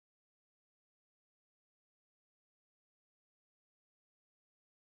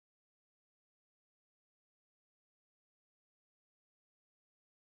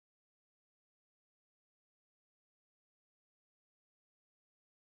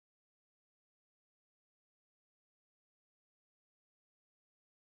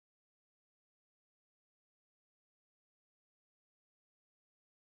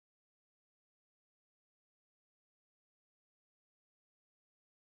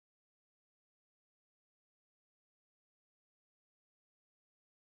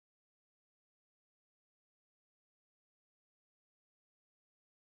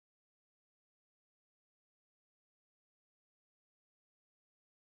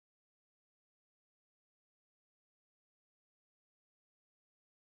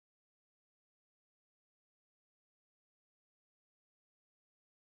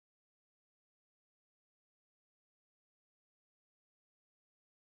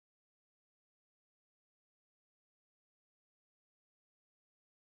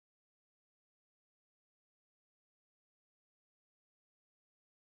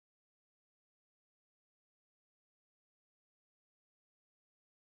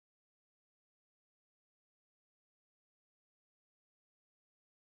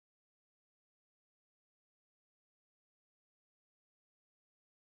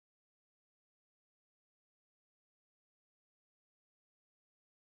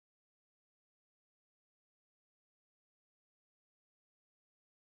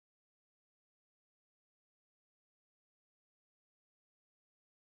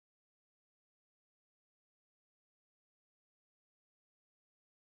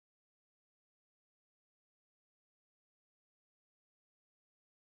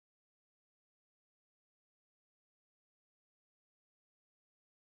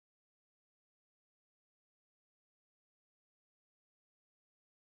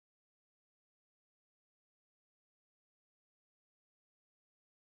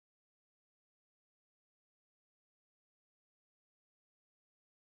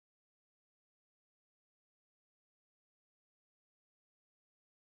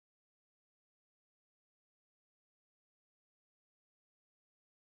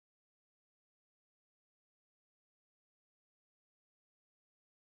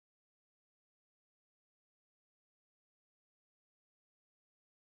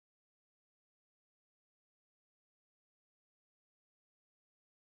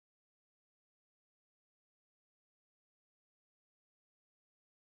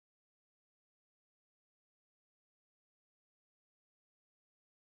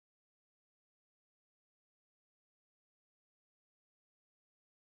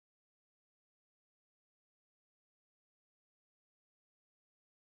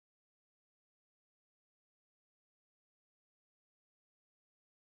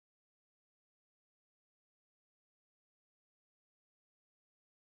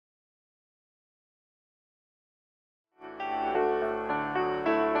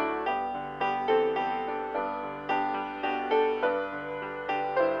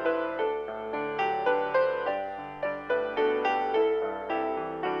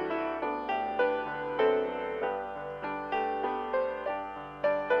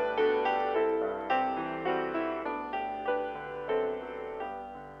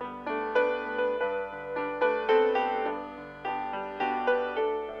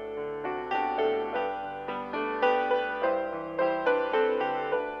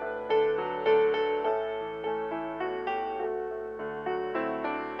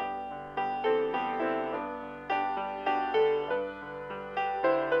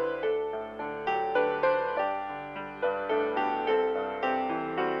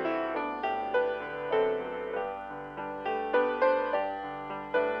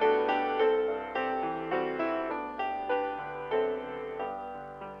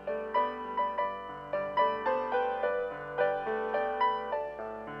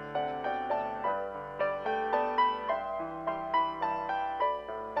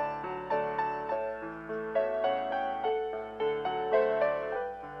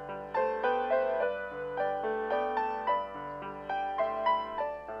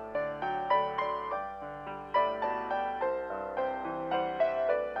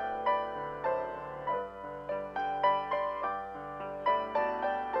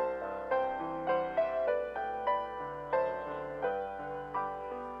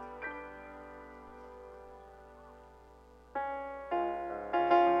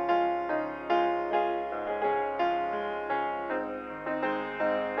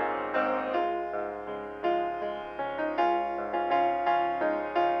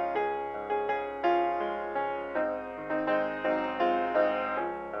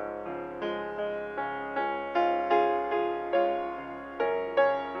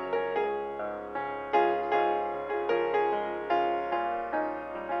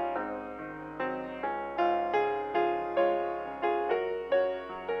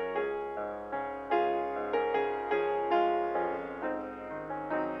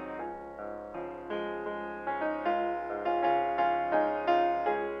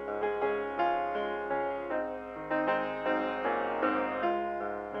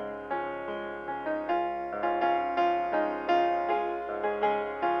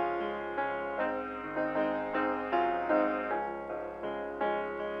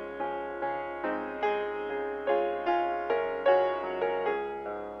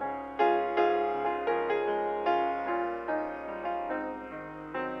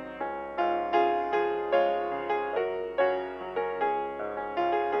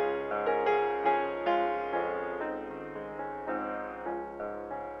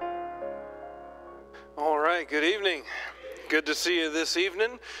right, good evening. Good to see you this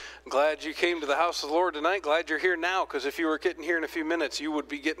evening. Glad you came to the house of the Lord tonight. Glad you're here now, because if you were getting here in a few minutes, you would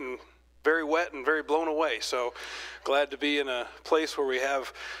be getting very wet and very blown away. So glad to be in a place where we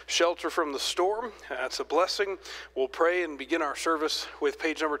have shelter from the storm. That's a blessing. We'll pray and begin our service with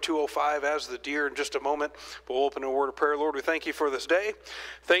page number 205 as the deer in just a moment. We'll open a word of prayer. Lord, we thank you for this day.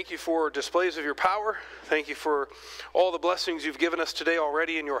 Thank you for displays of your power. Thank you for all the blessings you've given us today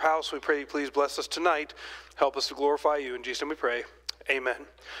already in your house. We pray you please bless us tonight. Help us to glorify you. In Jesus' name we pray. Amen.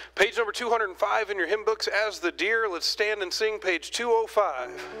 Page number 205 in your hymn books, As the Deer. Let's stand and sing page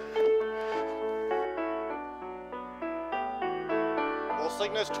 205. We'll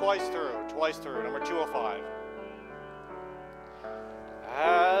sing this twice through, number 205.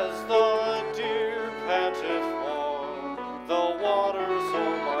 As the deer panteth for the waters, so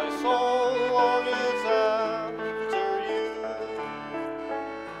my soul longeth after you.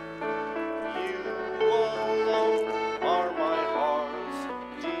 You alone are my heart's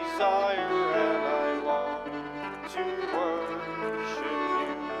desire, and I long to worship you.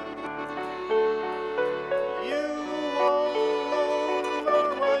 You alone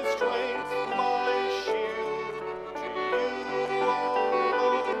are my strength, my shield. To you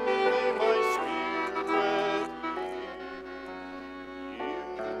alone may my spirit yield. You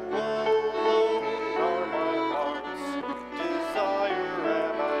alone are my heart's desire,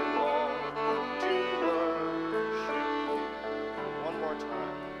 and I long to worship you. One more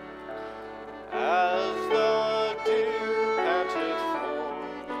time. As the deer panteth for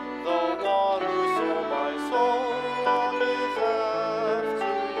the water, so my soul longeth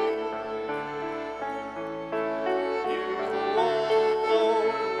after you. You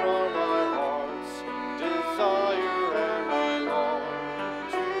alone are my heart's desire, and I long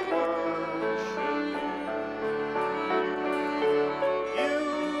to worship you. You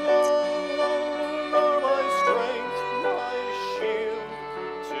alone are my strength, my shield.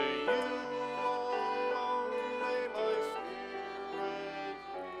 To you alone may my spirit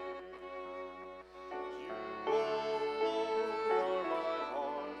yield. You alone are my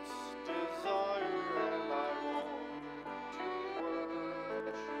heart's desire, and I long to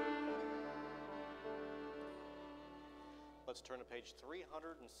worship you. Let's turn to page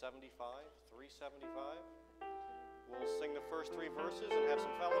 375. 375. We'll sing the first three verses and have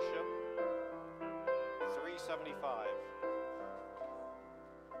some fellowship. 375.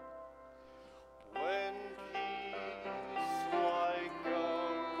 When peace like a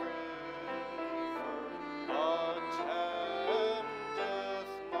river attendeth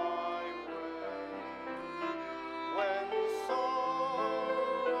my way, when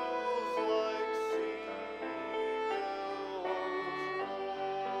sorrows like sea billows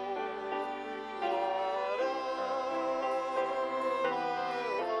roll, whatever my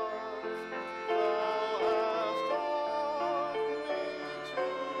lot thou hast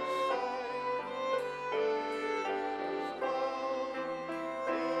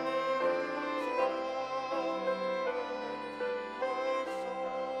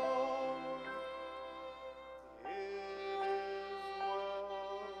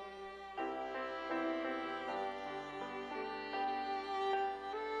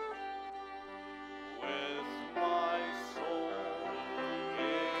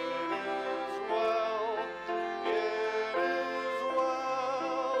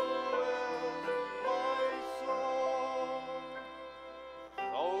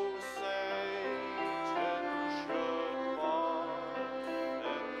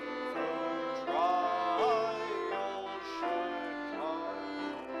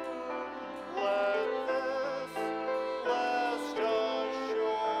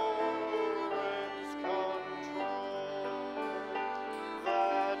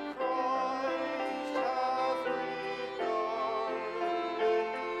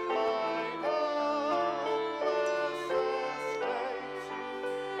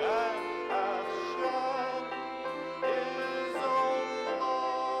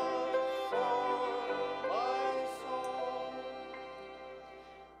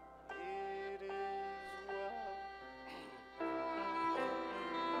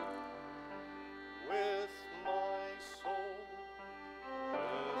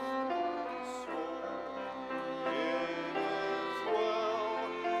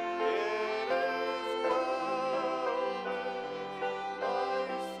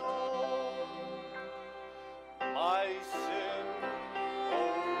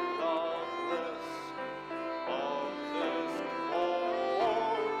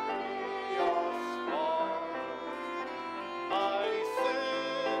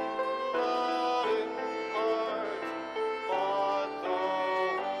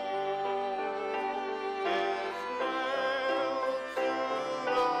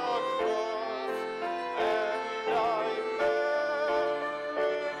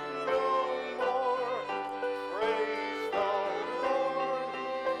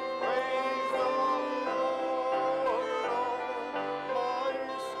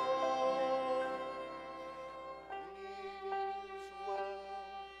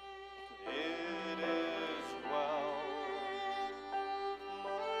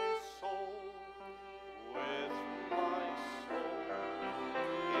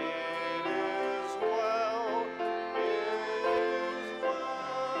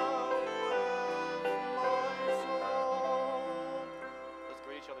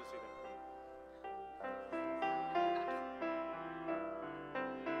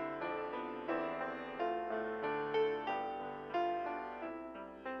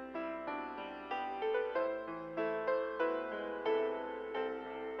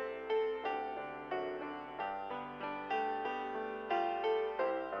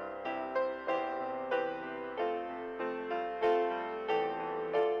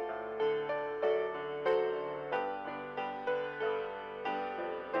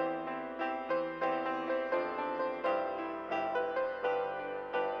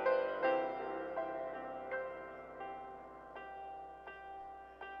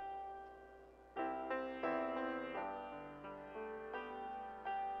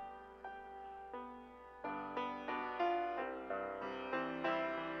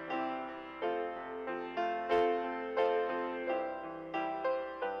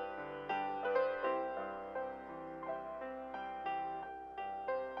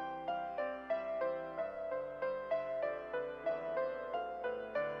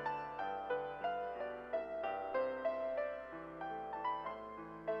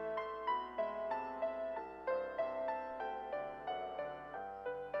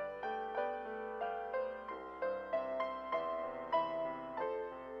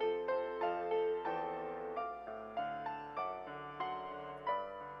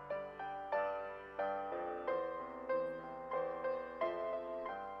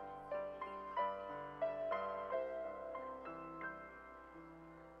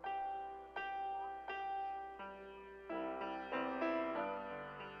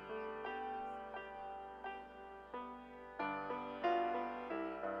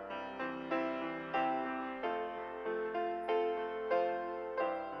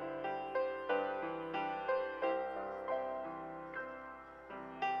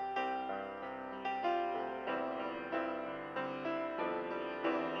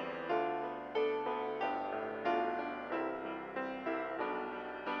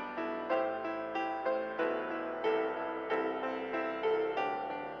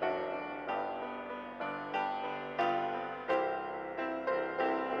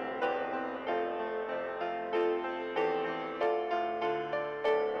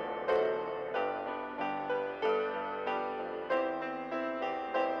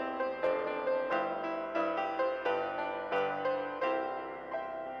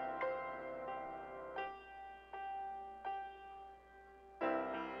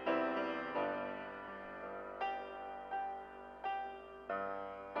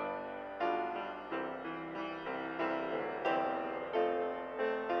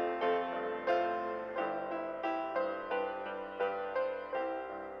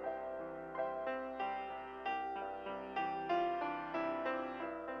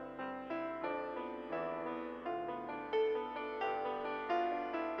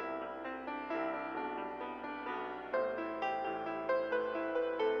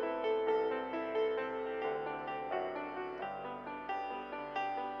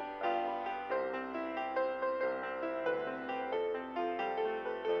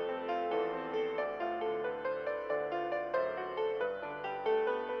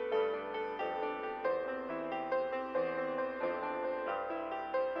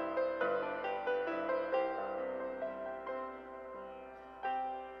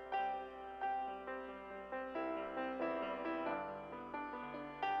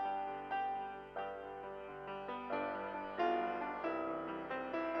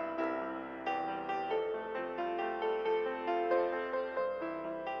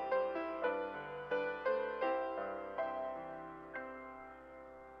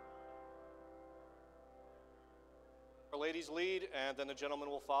ladies lead, and then the gentlemen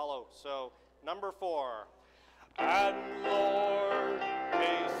will follow. So, number 4. And Lord,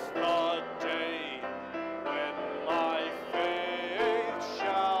 haste the day when my faith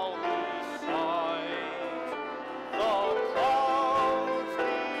shall be sight. The clouds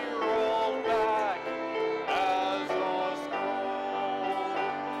be rolled back as a scroll.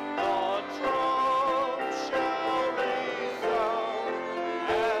 The trump shall resound,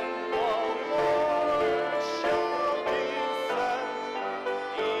 and the Lord shall descend.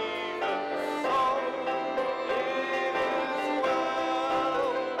 Even so, it is well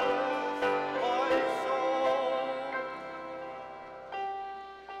with my soul.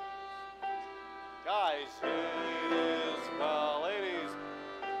 Guys, it is well. Ladies,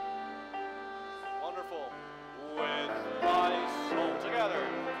 wonderful. With my soul together.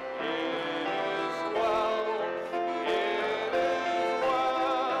 It is well. It is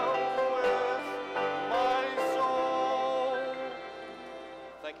well with my soul.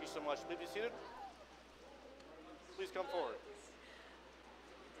 Thank you so much. Please be seated. Please come forward.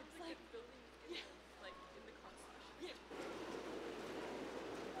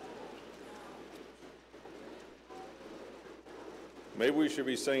 Maybe we should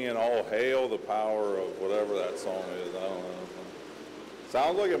be singing All Hail the Power of whatever that song is. I don't know.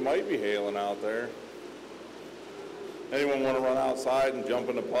 Sounds like it might be hailing out there. Anyone want to run outside and jump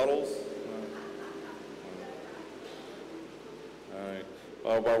into puddles? All right.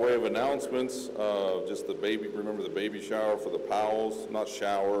 By way of announcements, just the baby, remember the baby shower for the Powells, not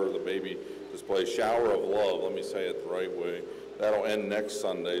shower, the baby display, shower of love, let me say it the right way. That'll end next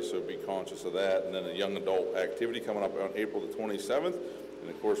Sunday, so be conscious of that. And then a young adult activity coming up on April the 27th. And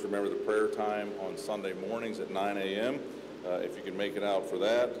of course, remember the prayer time on Sunday mornings at 9 a.m. If you can make it out for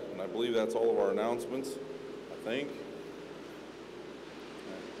that. And I believe that's all of our announcements, I think.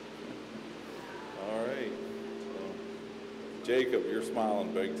 All right. Jacob, you're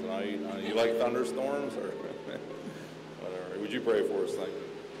smiling big tonight. You like thunderstorms or whatever? Would you pray for us? Thank you.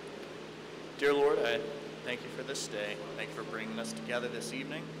 Dear Lord, I thank you for this day. Thank you for bringing us together this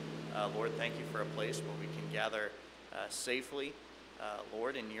evening. Lord, thank you for a place where we can gather safely,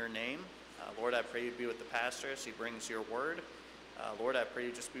 Lord, in your name. Lord, I pray you be with the pastor as he brings your word. Lord, I pray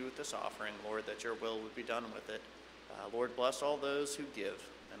you just be with this offering, Lord, that your will would be done with it. Lord, bless all those who give,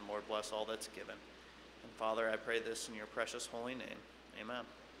 and Lord, bless all that's given. And Father, I pray this in your precious holy name. Amen.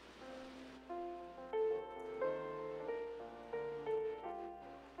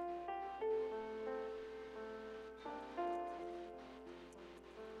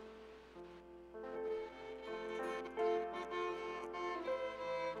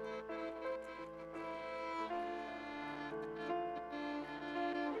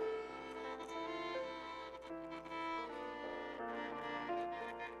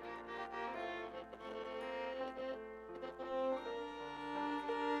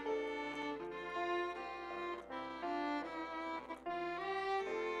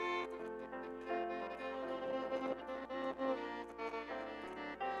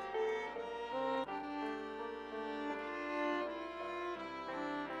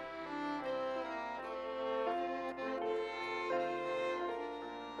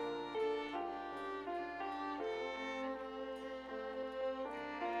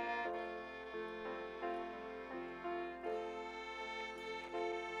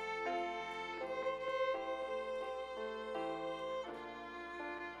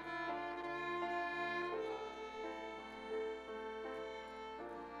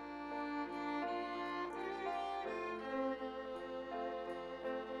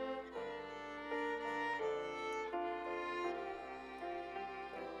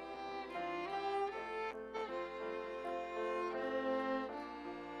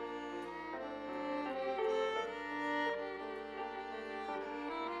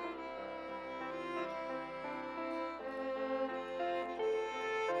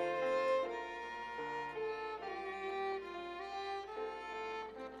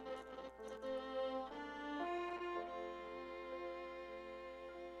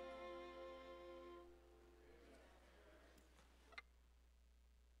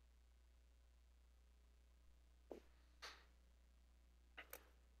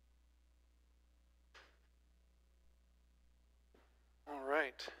 All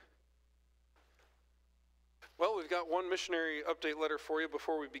right. Well, we've got one missionary update letter for you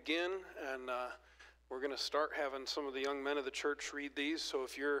before we begin, and we're going to start having some of the young men of the church read these. So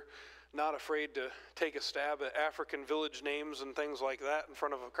if you're not afraid to take a stab at African village names and things like that in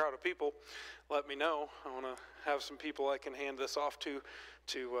front of a crowd of people, let me know. I want to have some people I can hand this off to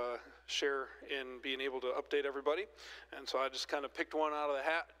share in being able to update everybody. And so I just kind of picked one out of the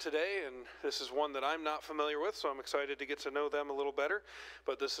hat today, and this is one that I'm not familiar with, so I'm excited to get to know them a little better.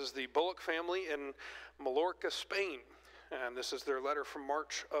 But this is the Bullock family in Mallorca, Spain. And this is their letter from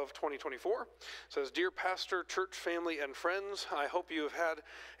March of 2024. It says, "Dear pastor, church family, and friends, I hope you have had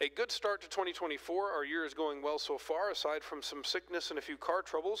a good start to 2024. Our year is going well so far, aside from some sickness and a few car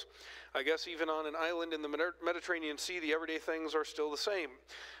troubles. I guess even on an island in the Mediterranean Sea, the everyday things are still the same.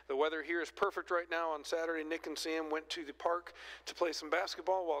 The weather here is perfect right now. On Saturday, Nick and Sam went to the park to play some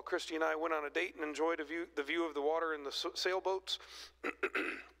basketball, while Christy and I went on a date and enjoyed the view of the water and the sailboats.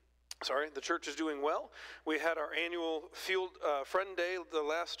 The church is doing well. We had our annual field friend day the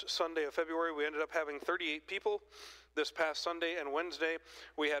last Sunday of February. We ended up having 38 people this past Sunday and Wednesday.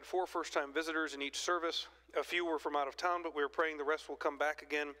 We had 4 first-time visitors in each service. A few were from out of town, but we were praying the rest will come back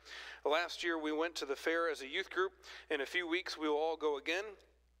again. Last year, we went to the fair as a youth group. In a few weeks, we will all go again,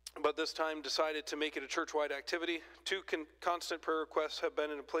 but this time decided to make it a church-wide activity. 2 constant prayer requests have been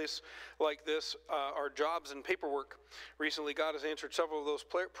in a place like this, our jobs and paperwork. Recently, God has answered several of those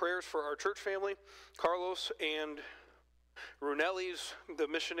prayers for our church family. Carlos and Runelli's, the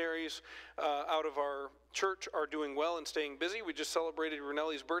missionaries out of our church, are doing well and staying busy. We just celebrated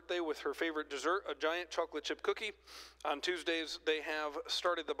Runelli's birthday with her favorite dessert, a giant chocolate chip cookie. On Tuesdays, they have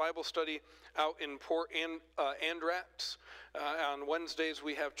started the Bible study out in Port Andratx. On Wednesdays,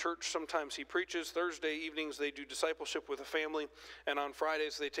 we have church. Sometimes he preaches. Thursday evenings, they do discipleship with a family. And on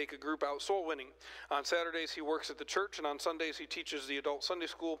Fridays, they take a group out soul winning. On Saturdays, he works at the church. And on Sundays, he teaches the adult Sunday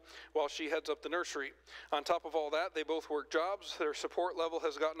school while she heads up the nursery. On top of all that, they both work jobs. Their support level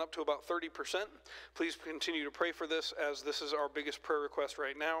has gotten up to about 30%. Please continue to pray for this, as this is our biggest prayer request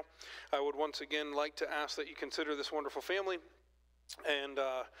right now. I would once again like to ask that you consider this wonderful family and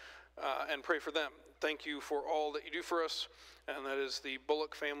pray for them. Thank you for all that you do for us. And that is the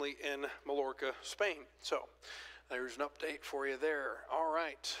Bullock family in Mallorca, Spain. So there's an update for you there. All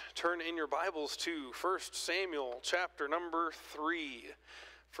right, turn in your Bibles to 1 Samuel chapter number 3.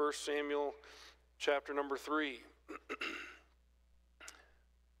 1 Samuel chapter number 3.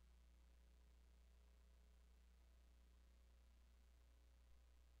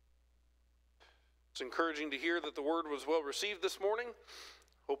 It's encouraging to hear that the word was well received this morning.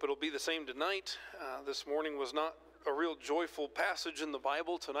 Hope it'll be the same tonight. This morning was not a real joyful passage in the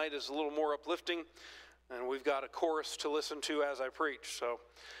Bible. Tonight is a little more uplifting, and we've got a chorus to listen to as I preach. So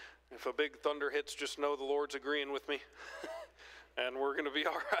if a big thunder hits, just know the Lord's agreeing with me. And we're going to be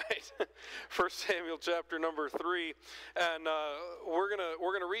all right. 1 Samuel chapter number 3, and we're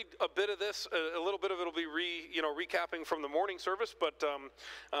gonna read a bit of this. A little bit of it will be recapping from the morning service, but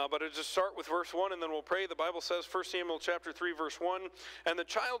I'll just start with verse 1, and then we'll pray. The Bible says, 1 Samuel chapter 3, verse 1, "And the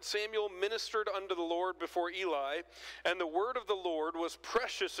child Samuel ministered unto the Lord before Eli, and the word of the Lord was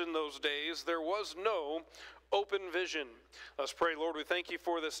precious in those days. There was no open vision." Let's pray. Lord, we thank you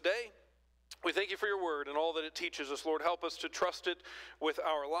for this day. We thank you for your word and all that it teaches us. Lord, help us to trust it with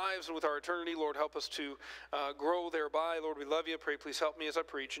our lives and with our eternity. Lord, help us to grow thereby. Lord, we love you. Pray, please help me as I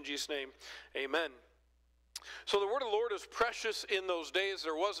preach. In Jesus' name, amen. So the word of the Lord is precious in those days.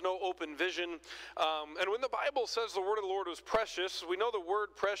 There was no open vision. And when the Bible says the word of the Lord was precious, we know the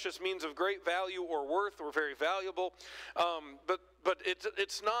word precious means of great value or worth or very valuable. But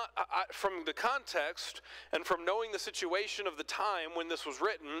it's not, from the context and from knowing the situation of the time when this was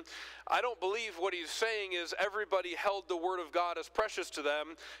written, I don't believe what he's saying is everybody held the word of God as precious to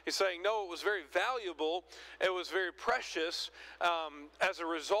them. He's saying, no, it was very valuable. It was very precious as a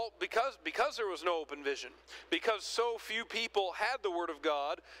result, because there was no open vision. Because so few people had the word of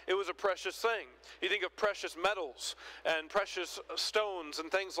God, it was a precious thing. You think of precious metals and precious stones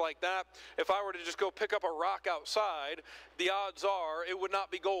and things like that. If I were to just go pick up a rock outside, the odds are it would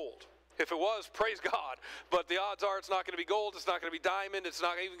not be gold. If it was, praise God. But the odds are it's not going to be gold, it's not going to be diamond, it's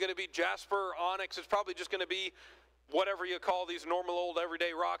not even going to be jasper, onyx. It's probably just going to be whatever you call these normal old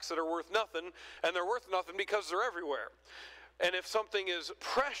everyday rocks that are worth nothing. And they're worth nothing because they're everywhere. And if something is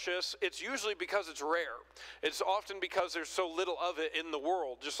precious, it's usually because it's rare. It's often because there's so little of it in the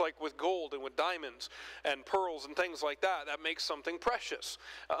world, just like with gold and with diamonds and pearls and things like that. That makes something precious.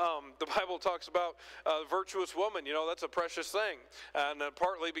 The Bible talks about a virtuous woman. You know, that's a precious thing. And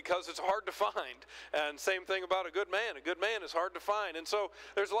partly because it's hard to find. And same thing about a good man. A good man is hard to find. And so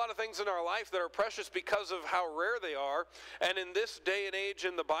there's a lot of things in our life that are precious because of how rare they are. And in this day and age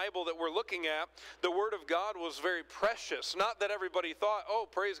in the Bible that we're looking at, the Word of God was very precious. Not that everybody thought, oh,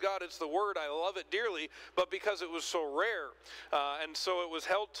 praise God, it's the Word, I love it dearly, but because it was so rare, and so it was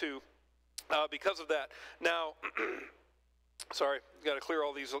held to because of that. Now, sorry, got to clear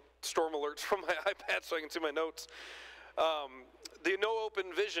all these storm alerts from my iPad so I can see my notes. The no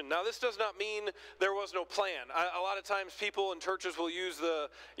open vision. Now, this does not mean there was no plan. A lot of times people in churches will use the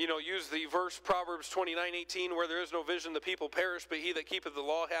verse Proverbs 29:18, where there is no vision, the people perish, but he that keepeth the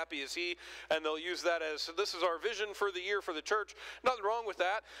law, happy is he. And they'll use that as, so this is our vision for the year for the church. Nothing wrong with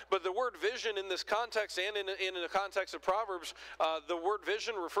that. But the word vision in this context and in the context of Proverbs, the word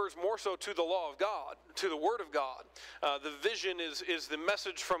vision refers more so to the law of God, to the word of God. The vision is the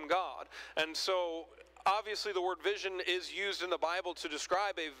message from God. And so, obviously, the word vision is used in the Bible to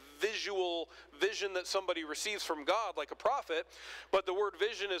describe a visual vision that somebody receives from God, like a prophet. But the word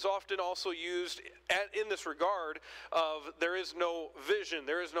vision is often also used in this regard of there is no vision,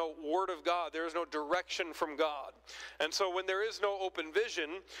 there is no word of God, there is no direction from God. And so when there is no open vision,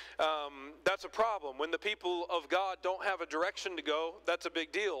 that's a problem. When the people of God don't have a direction to go, that's a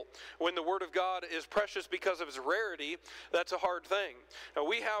big deal. When the word of God is precious because of its rarity, that's a hard thing. Now,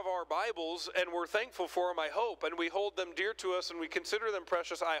 we have our Bibles, and we're thankful for them, I hope, and we hold them dear to us, and we consider them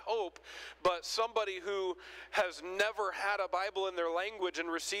precious, I hope. But somebody who has never had a Bible in their language and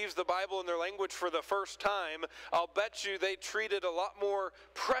receives the Bible in their language for the first time, I'll bet you they treat it a lot more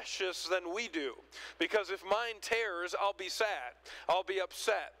precious than we do. Because if mine tears, I'll be sad, I'll be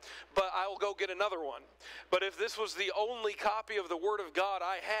upset, but I'll go get another one. But if this was the only copy of the Word of God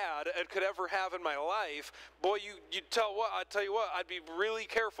I had and could ever have in my life, boy, I tell you what, I'd be really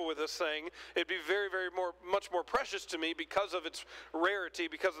careful with this thing. It'd be very, very much more precious to me because of its rarity,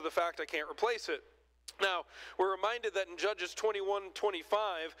 because of the fact I can't replace it. Now, we're reminded that in Judges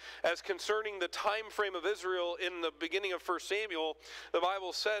 21:25, as concerning the time frame of Israel in the beginning of 1 Samuel, the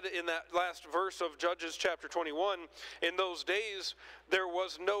Bible said in that last verse of Judges chapter 21, in those days there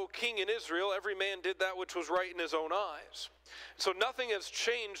was no king in Israel, every man did that which was right in his own eyes. So nothing has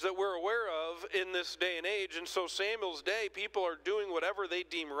changed that we're aware of in this day and age, and so Samuel's day, people are doing whatever they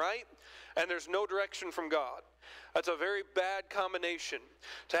deem right, and there's no direction from God. That's a very bad combination,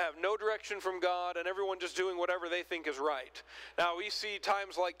 to have no direction from God and everyone just doing whatever they think is right. Now, we see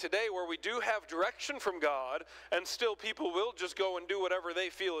times like today where we do have direction from God, and still people will just go and do whatever they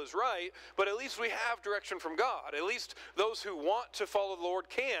feel is right, but at least we have direction from God. At least those who want to follow the Lord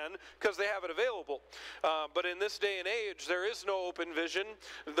can, because they have it available. But in this day and age, there is no open vision,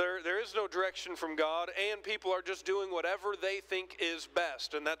 there is no direction from God, and people are just doing whatever they think is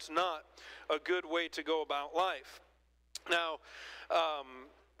best, and that's not a good way to go about life. Now,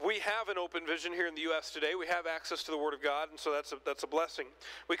 we have an open vision here in the U.S. today. We have access to the Word of God, and so that's a blessing.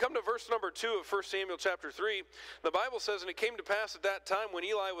 We come to verse number 2 of 1 Samuel chapter 3. The Bible says, "And it came to pass at that time when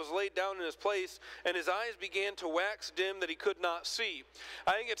Eli was laid down in his place, and his eyes began to wax dim that he could not see."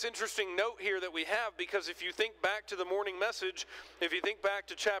 I think it's an interesting note here that we have, because if you think back to the morning message, if you think back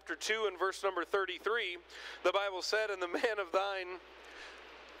to chapter 2 and verse number 33, the Bible said, "And the man of thine,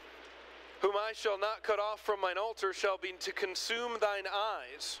 whom I shall not cut off from mine altar, shall be to consume thine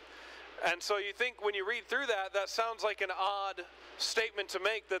eyes." And so you think when you read through that, that sounds like an odd statement to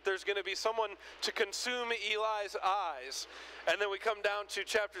make, that there's going to be someone to consume Eli's eyes. And then we come down to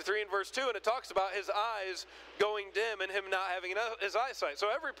chapter 3 and verse 2, and it talks about his eyes going dim and him not having his eyesight. So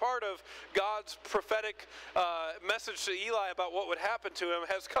every part of God's prophetic message to Eli about what would happen to him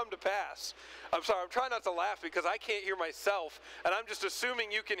has come to pass. I'm sorry, I'm trying not to laugh because I can't hear myself, and I'm just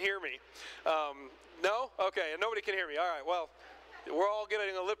assuming you can hear me. No? Okay, and nobody can hear me. All right, well, we're all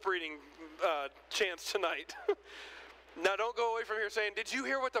getting a lip reading chance tonight. Now, don't go away from here saying, "Did you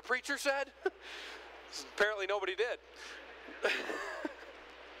hear what the preacher said?" Apparently nobody did.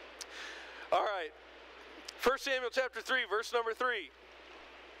 All right. 1 Samuel chapter 3, verse number 3.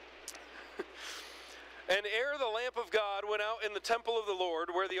 "And ere the lamp of God went out in the temple of the Lord,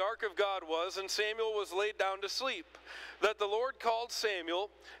 where the ark of God was, and Samuel was laid down to sleep, that the Lord called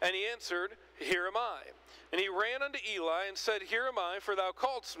Samuel, and he answered, Here am I. And he ran unto Eli and said, Here am I, for thou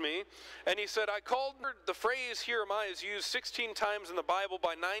calledst me. And he said, I called." The phrase "here am I" is used 16 times in the Bible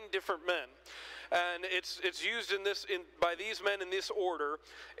by 9 different men. And it's used by these men in this order: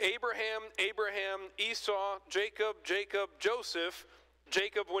 Abraham, Esau, Jacob, Joseph,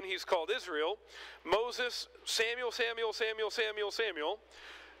 Jacob when he's called Israel, Moses, Samuel,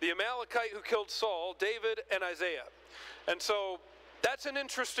 the Amalekite who killed Saul, David, and Isaiah. And so that's an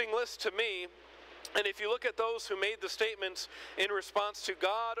interesting list to me. And if you look at those who made the statements in response to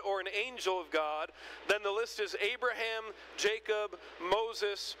God or an angel of God, then the list is Abraham, Jacob,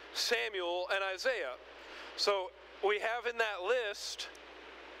 Moses, Samuel, and Isaiah. So we have in that list,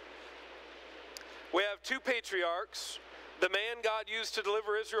 we have 2 patriarchs, the man God used to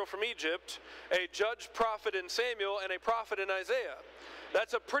deliver Israel from Egypt, a judge prophet in Samuel, and a prophet in Isaiah.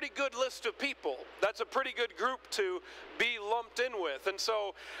 that's a pretty good list of people. That's a pretty good group to be lumped in with. And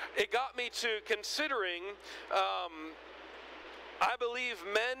so it got me to considering, I believe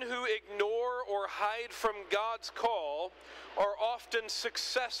men who ignore or hide from God's call are often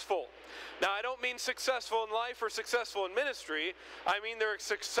successful. Now, I don't mean successful in life or successful in ministry. I mean they're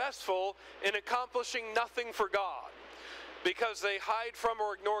successful in accomplishing nothing for God because they hide from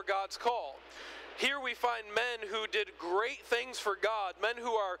or ignore God's call. Here we find men who did great things for God, men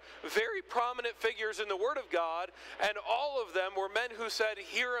who are very prominent figures in the Word of God, and all of them were men who said,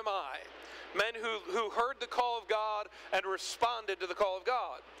 "Here am I." Men who heard the call of God and responded to the call of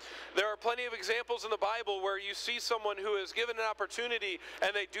God. There are plenty of examples in the Bible where you see someone who is given an opportunity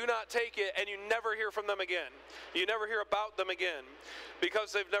and they do not take it, and you never hear from them again. You never hear about them again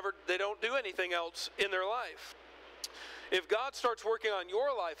because they don't do anything else in their life. If God starts working on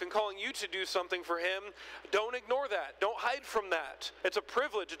your life and calling you to do something for Him, don't ignore that. Don't hide from that. It's a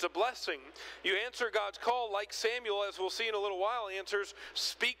privilege. It's a blessing. You answer God's call like Samuel, as we'll see in a little while, answers,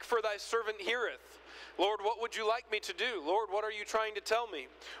 "Speak, for thy servant heareth." Lord, what would you like me to do? Lord, what are you trying to tell me?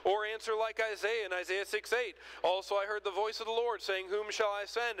 Or answer like Isaiah in Isaiah 6:8. Also I heard the voice of the Lord saying, "Whom shall I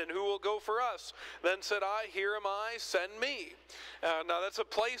send, and who will go for us? Then said I, Here am I, send me." Now that's a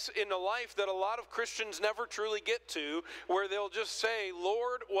place in the life that a lot of Christians never truly get to, where they'll just say,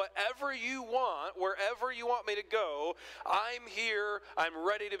 "Lord, whatever you want, wherever you want me to go, I'm here, I'm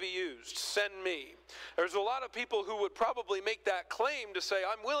ready to be used, send me." There's a lot of people who would probably make that claim to say,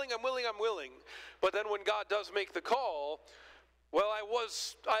 "I'm willing, I'm willing, I'm willing." But then when God does make the call, well,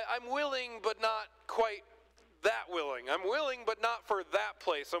 I'm willing, but not quite that willing. I'm willing, but not for that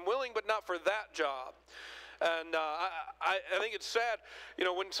place. I'm willing, but not for that job. And I think it's sad,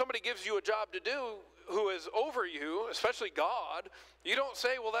 when somebody gives you a job to do who is over you, especially God, you don't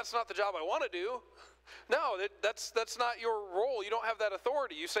say, "Well, that's not the job I want to do." No, that's not your role. You don't have that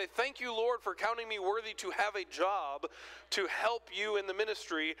authority. You say, "Thank you, Lord, for counting me worthy to have a job to help you in the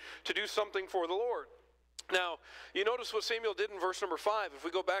ministry to do something for the Lord." Now, you notice what Samuel did in verse number 5. If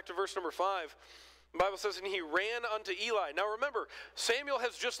we go back to verse number 5, the Bible says, "And he ran unto Eli." Now remember, Samuel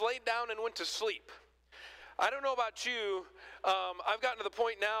has just laid down and went to sleep. I don't know about you, I've gotten to the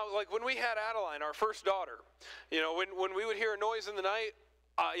point now, like when we had Adeline, our first daughter, when we would hear a noise in the night,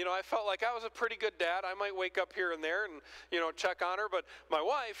 I felt like I was a pretty good dad. I might wake up here and there and, check on her. But my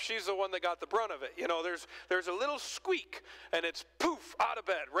wife, she's the one that got the brunt of it. There's a little squeak, and it's poof, out of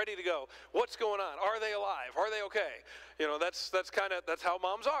bed, ready to go. What's going on? Are they alive? Are they okay? That's how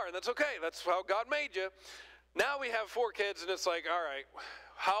moms are, and that's okay. That's how God made you. Now we have 4 kids, and it's like, all right,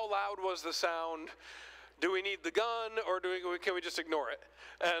 how loud was the sound? Do we need the gun, or can we just ignore it?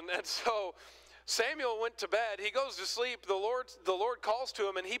 And so Samuel went to bed. He goes to sleep. The Lord calls to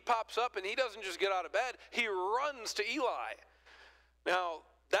him, and he pops up, and he doesn't just get out of bed. He runs to Eli. Now,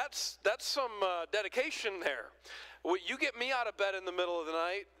 that's some dedication there. You get me out of bed in the middle of the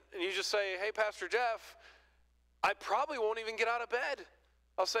night, and you just say, "Hey, Pastor Jeff," I probably won't even get out of bed.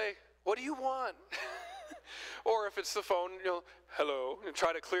 I'll say, "What do you want?" Or if it's the phone, "Hello," and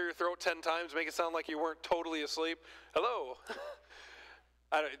try to clear your throat 10 times, make it sound like you weren't totally asleep. "Hello."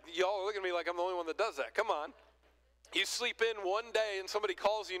 Y'all are looking at me like I'm the only one that does that. Come on. You sleep in one day and somebody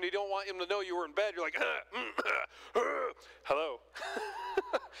calls you and you don't want him to know you were in bed. You're like, "Hello."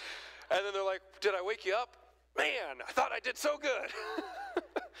 And then they're like, "Did I wake you up?" "Man, I thought I did so good."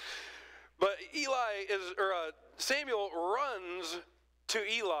 But Samuel runs to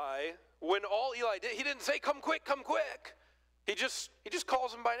Eli when all Eli did, he didn't say, "Come quick, come quick." He just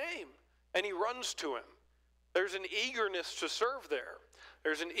calls him by name and he runs to him. There's an eagerness to serve there.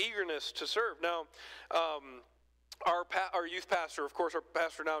 There's an eagerness to serve. Now, our youth pastor, of course, our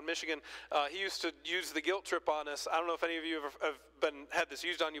pastor now in Michigan, he used to use the guilt trip on us. I don't know if any of you have had this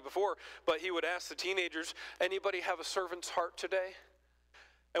used on you before, but he would ask the teenagers, "Anybody have a servant's heart today?"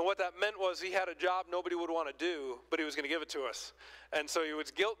 And what that meant was he had a job nobody would want to do, but he was going to give it to us. And so he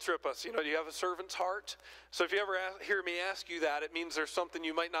would guilt trip us. "Do you have a servant's heart?" So if you ever hear me ask you that, it means there's something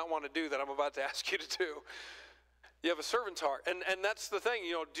you might not want to do that I'm about to ask you to do. You have a servant's heart. And that's the thing,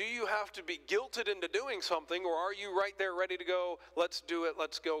 do you have to be guilted into doing something, or are you right there ready to go, "Let's do it,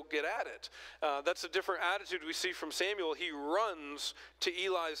 let's go get at it"? That's a different attitude we see from Samuel. He runs to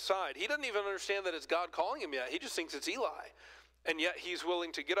Eli's side. He doesn't even understand that it's God calling him yet. He just thinks it's Eli. And yet he's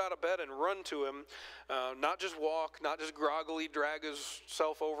willing to get out of bed and run to him, not just walk, not just groggily drag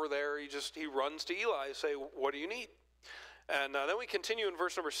himself over there. He runs to Eli and say, "What do you need?" And then we continue in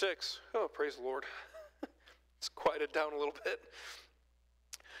verse number 6. Oh, praise the Lord. It's quieted down a little bit.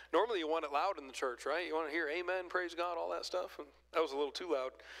 Normally you want it loud in the church, right? You want to hear amen, praise God, all that stuff. And that was a little too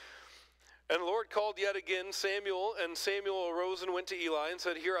loud. And the Lord called yet again Samuel, and Samuel arose and went to Eli and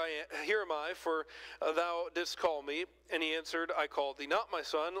said, Here am I, for thou didst call me. And he answered, I called thee not, my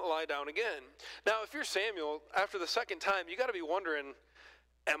son, lie down again. Now, if you're Samuel, after the second time, you got to be wondering,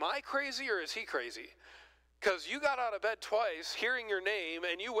 am I crazy or is he crazy? Because you got out of bed twice, hearing your name,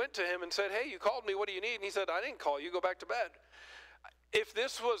 and you went to him and said, hey, you called me, what do you need? And he said, I didn't call you, go back to bed. If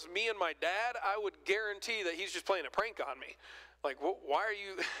this was me and my dad, I would guarantee that he's just playing a prank on me. Like, why are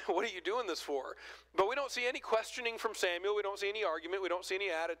you, what are you doing this for? But we don't see any questioning from Samuel. We don't see any argument. We don't see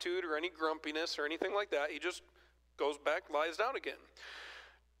any attitude or any grumpiness or anything like that. He just goes back, lies down again.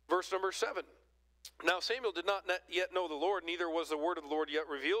 Verse number 7. Now Samuel did not yet know the Lord, neither was the word of the Lord yet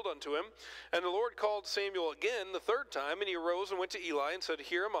revealed unto him. And the Lord called Samuel again the third time, and he arose and went to Eli and said,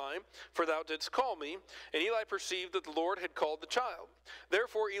 Here am I, for thou didst call me. And Eli perceived that the Lord had called the child.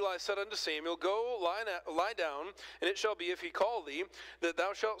 Therefore Eli said unto Samuel, Go, lie down, and it shall be, if he call thee, that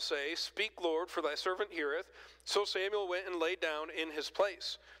thou shalt say, Speak, Lord, for thy servant heareth. So Samuel went and lay down in his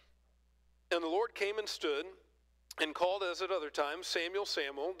place. And the Lord came and stood, and called as at other times, Samuel,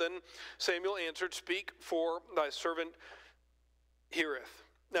 Samuel. Then Samuel answered, Speak, for thy servant heareth.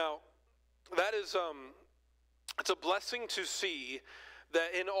 Now, that is, it's a blessing to see that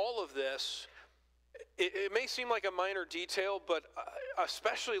in all of this, it may seem like a minor detail, but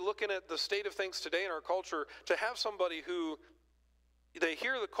especially looking at the state of things today in our culture, to have somebody who, they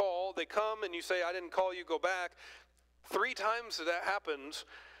hear the call, they come and you say, I didn't call you, go back. 3 times that happens,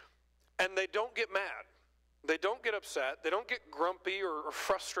 and they don't get mad. They don't get upset. They don't get grumpy or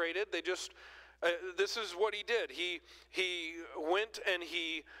frustrated. They just, this is what he did. He went and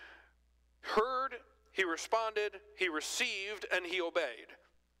he heard, he responded, he received, and he obeyed.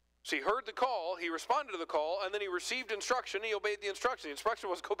 So he heard the call, he responded to the call, and then he received instruction, he obeyed the instruction. The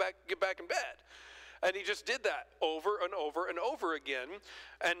instruction was get back in bed. And he just did that over and over and over again,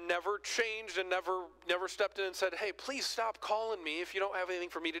 and never changed and never stepped in and said, hey, please stop calling me if you don't have anything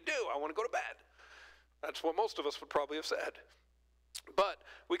for me to do. I want to go to bed. That's what most of us would probably have said. But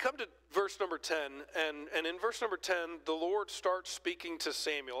we come to verse number 10, and in verse number 10, the Lord starts speaking to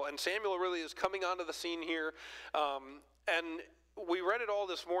Samuel, and Samuel really is coming onto the scene here, and we read it all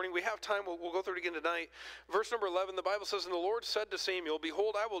this morning. We have time. We'll go through it again tonight. Verse number 11, the Bible says, And the Lord said to Samuel,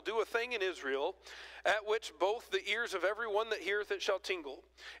 Behold, I will do a thing in Israel, at which both the ears of every one that heareth it shall tingle.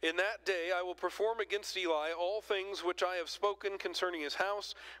 In that day I will perform against Eli all things which I have spoken concerning his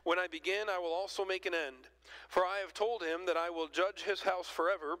house. When I begin, I will also make an end. For I have told him that I will judge his house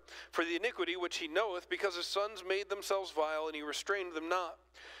forever, for the iniquity which he knoweth, because his sons made themselves vile, and he restrained them not.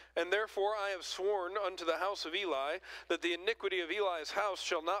 And therefore I have sworn unto the house of Eli, that the iniquity of Eli's house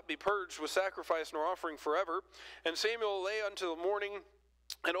shall not be purged with sacrifice nor offering forever. And Samuel lay until the morning,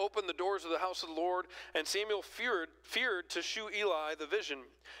 and opened the doors of the house of the Lord, and Samuel feared to shew Eli the vision.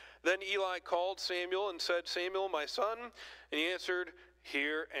 Then Eli called Samuel and said, Samuel, my son. And he answered,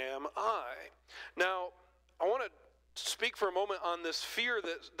 Here am I. Now, I want to speak for a moment on this fear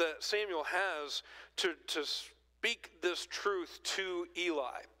that Samuel has to speak this truth to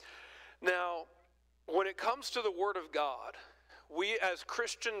Eli. Now, when it comes to the Word of God, we as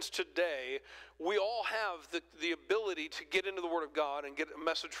Christians today, we all have the ability to get into the Word of God and get a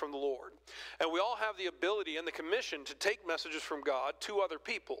message from the Lord. And we all have the ability and the commission to take messages from God to other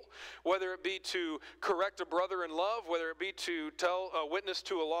people, whether it be to correct a brother in love, whether it be to tell a witness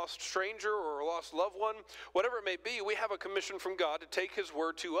to a lost stranger or a lost loved one, whatever it may be, we have a commission from God to take His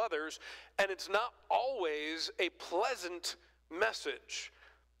Word to others, and it's not always a pleasant message.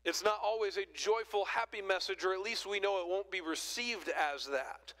 It's not always a joyful, happy message, or at least we know it won't be received as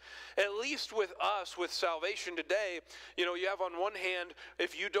that. At least with us, with salvation today, you have on one hand,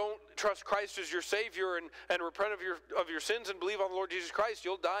 if you don't trust Christ as your Savior and repent of your sins and believe on the Lord Jesus Christ,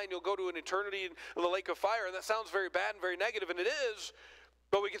 you'll die and you'll go to an eternity in the lake of fire. And that sounds very bad and very negative, and it is.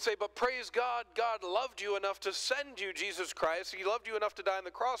 But we can say, but praise God, God loved you enough to send you Jesus Christ. He loved you enough to die on the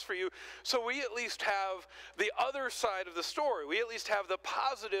cross for you. So we at least have the other side of the story. We at least have the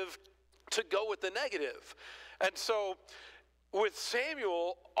positive to go with the negative. And so with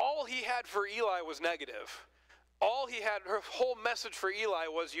Samuel, all he had for Eli was negative. All he had, her whole message for Eli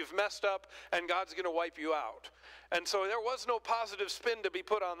was, you've messed up and God's going to wipe you out. And so there was no positive spin to be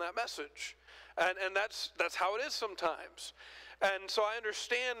put on that message. And that's how it is sometimes. And so I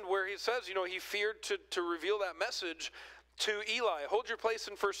understand where he says, he feared to reveal that message to Eli. Hold your place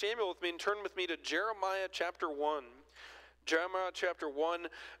in 1 Samuel with me and turn with me to Jeremiah chapter 1. Jeremiah chapter 1,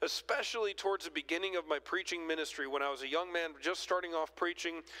 especially towards the beginning of my preaching ministry when I was a young man just starting off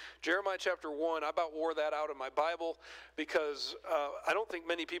preaching. Jeremiah chapter 1, I about wore that out of my Bible because I don't think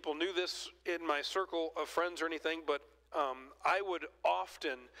many people knew this in my circle of friends or anything, but I would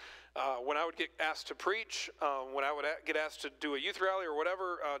often, when I would get asked to preach, when I would get asked to do a youth rally or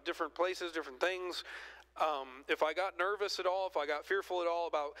whatever, different places, different things, if I got nervous at all, if I got fearful at all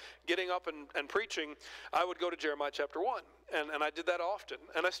about getting up and preaching, I would go to Jeremiah chapter 1. And I did that often.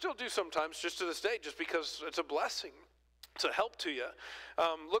 And I still do sometimes, just to this day, just because it's a blessing. It's a help to you.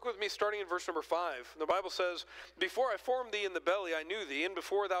 Look with me starting in verse number 5. The Bible says, "Before I formed thee in the belly, I knew thee, and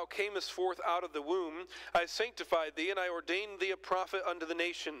before thou camest forth out of the womb, I sanctified thee, and I ordained thee a prophet unto the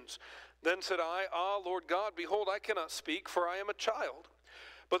nations. Then said I, Ah, Lord God, behold, I cannot speak, for I am a child.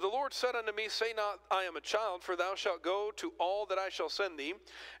 But the Lord said unto me, Say not, I am a child, for thou shalt go to all that I shall send thee,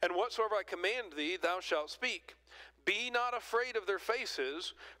 and whatsoever I command thee, thou shalt speak. Be not afraid of their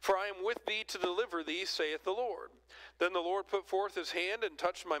faces, for I am with thee to deliver thee, saith the Lord. Then the Lord put forth his hand and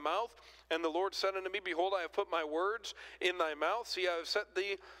touched my mouth, and the Lord said unto me, Behold, I have put my words in thy mouth. See, I have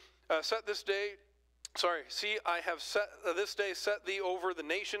this day set thee over the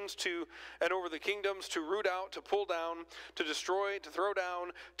nations and over the kingdoms, to root out, to pull down, to destroy, to throw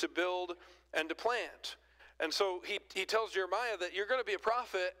down, to build, and to plant." And so he tells Jeremiah that you're going to be a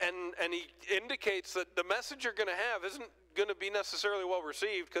prophet, and he indicates that the message you're going to have isn't going to be necessarily well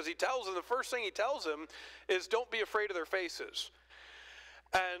received, because he tells him, the first thing he tells him is, don't be afraid of their faces.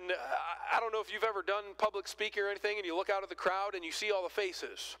 And I don't know if you've ever done public speaking or anything, and you look out at the crowd and you see all the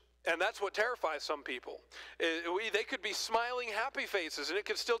faces. And that's what terrifies some people. They could be smiling, happy faces, and it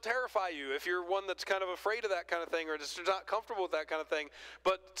could still terrify you if you're one that's kind of afraid of that kind of thing, or just not comfortable with that kind of thing.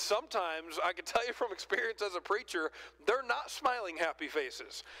 But sometimes, I can tell you from experience as a preacher, they're not smiling, happy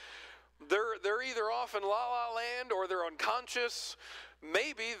faces. They're either off in la-la land, or they're unconscious.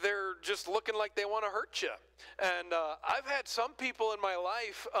 Maybe they're just looking like they want to hurt you. And I've had some people in my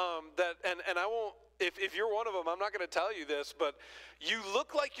life and I won't, if you're one of them, I'm not going to tell you this, but you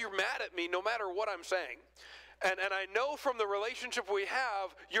look like you're mad at me no matter what I'm saying. And I know from the relationship we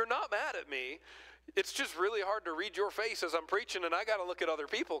have, you're not mad at me. It's just really hard to read your face as I'm preaching, and I got to look at other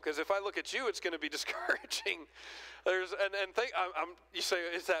people, because if I look at you, it's going to be discouraging. You say,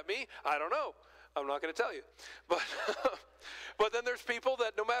 is that me? I don't know. I'm not going to tell you. But then there's people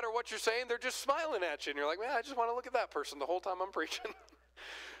that no matter what you're saying, they're just smiling at you, and you're like, man, I just want to look at that person the whole time I'm preaching.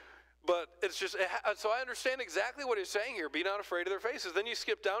 But it's just, so I understand exactly what he's saying here. Be not afraid of their faces. Then you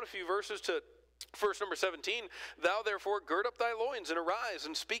skip down a few verses to verse number 17. "Thou therefore gird up thy loins, and arise,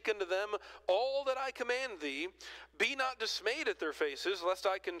 and speak unto them all that I command thee. Be not dismayed at their faces, lest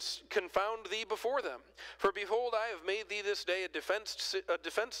I confound thee before them. For behold, I have made thee this day a defense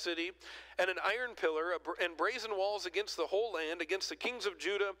city, and an iron pillar, and brazen walls against the whole land, against the kings of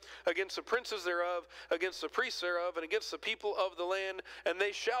Judah, against the princes thereof, against the priests thereof, and against the people of the land, and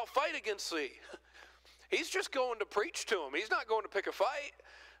they shall fight against thee." He's just going to preach to them. He's not going to pick a fight.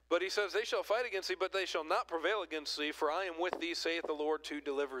 But he says, "They shall fight against thee, but they shall not prevail against thee, for I am with thee, saith the Lord, to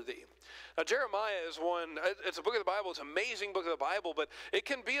deliver thee." Now, Jeremiah is one, it's a book of the Bible, it's an amazing book of the Bible, but it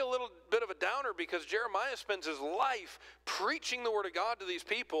can be a little bit of a downer, because Jeremiah spends his life preaching the word of God to these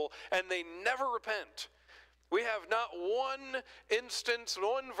people, and they never repent. We have not one instance,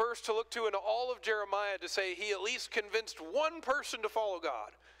 one verse to look to in all of Jeremiah to say he at least convinced one person to follow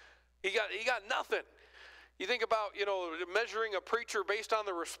God. He got nothing. You think about, measuring a preacher based on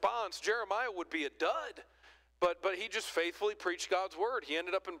the response, Jeremiah would be a dud. But he just faithfully preached God's word. He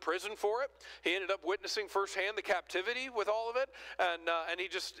ended up in prison for it. He ended up witnessing firsthand the captivity with all of it. And he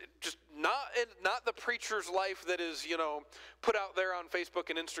just not the preacher's life that is, put out there on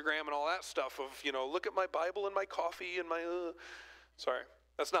Facebook and Instagram and all that stuff of, look at my Bible and my coffee and my, sorry,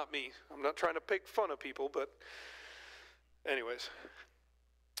 that's not me. I'm not trying to pick fun of people, but anyways.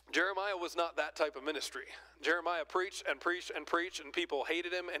 Jeremiah was not that type of ministry. Jeremiah preached and preached and preached, and people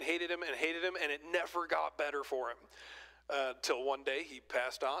hated him and hated him and hated him, and it never got better for him. Till one day he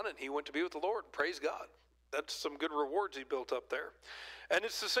passed on and he went to be with the Lord. Praise God. That's some good rewards he built up there. And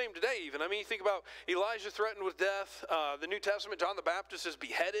it's the same today even. I mean, you think about Elijah threatened with death. The New Testament, John the Baptist is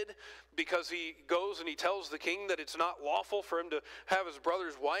beheaded because he goes and he tells the king that it's not lawful for him to have his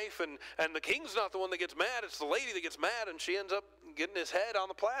brother's wife. And the king's not the one that gets mad. It's the lady that gets mad, and she ends up getting his head on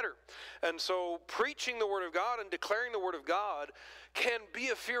the platter. And so preaching the word of God and declaring the word of God can be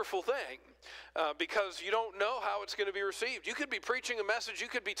a fearful thing because you don't know how it's going to be received. You could be preaching a message. You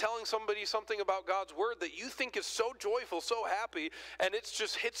could be telling somebody something about God's word that you think is so joyful, so happy, and it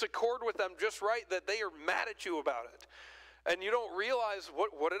just hits a chord with them just right that they are mad at you about it. And you don't realize,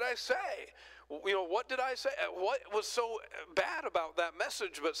 what did I say? what did I say? What was so bad about that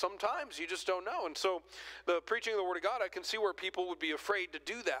message? But sometimes you just don't know. And so the preaching of the Word of God, I can see where people would be afraid to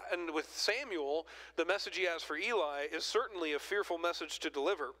do that. And with Samuel, the message he has for Eli is certainly a fearful message to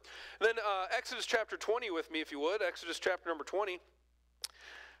deliver. Then Exodus chapter 20 with me, if you would. Exodus chapter number 20.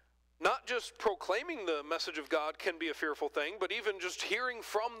 Not just proclaiming the message of God can be a fearful thing, but even just hearing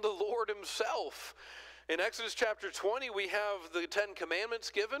from the Lord himself. In Exodus chapter 20, we have the 10 Commandments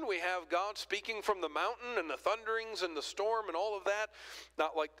given. We have God speaking from the mountain and the thunderings and the storm and all of that.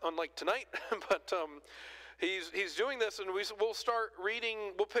 Not unlike tonight, but he's doing this, and we'll start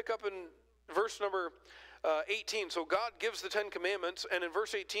reading. We'll pick up in verse number 18. So God gives the 10 Commandments, and in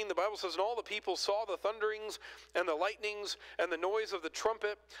verse 18 the Bible says, "And all the people saw the thunderings and the lightnings and the noise of the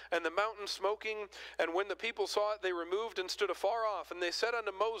trumpet and the mountain smoking. And when the people saw it, they removed and stood afar off. And they said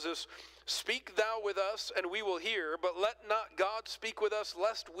unto Moses, Speak thou with us, and we will hear, but let not God speak with us,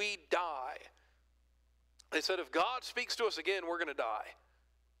 lest we die." They said, if God speaks to us again, we're going to die.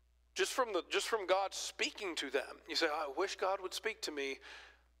 Just from God speaking to them. You say, I wish God would speak to me.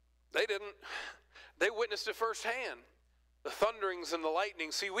 They didn't. They witnessed it firsthand. The thunderings and the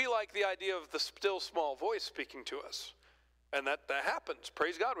lightning. See, we like the idea of the still small voice speaking to us. And that happens.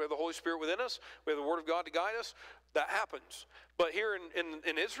 Praise God. We have the Holy Spirit within us. We have the Word of God to guide us. That happens. But here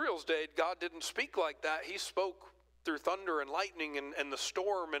in Israel's day, God didn't speak like that. He spoke through thunder and lightning and the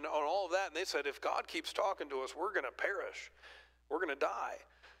storm and all of that. And they said, if God keeps talking to us, we're going to perish. We're going to die.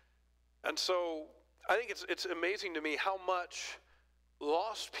 And so I think it's amazing to me how much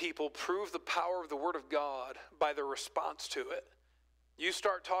lost people prove the power of the Word of God by their response to it. You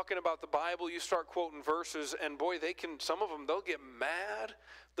start talking about the Bible, you start quoting verses, and boy, some of them, they'll get mad,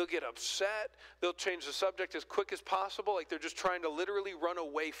 they'll get upset, they'll change the subject as quick as possible, like they're just trying to literally run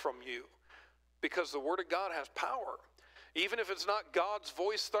away from you. Because the Word of God has power. Even if it's not God's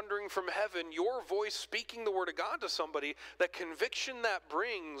voice thundering from heaven, your voice speaking the Word of God to somebody, that conviction that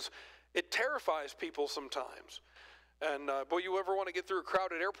brings, it terrifies people sometimes. And boy, you ever want to get through a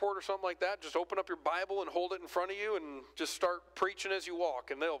crowded airport or something like that, just open up your Bible and hold it in front of you and just start preaching as you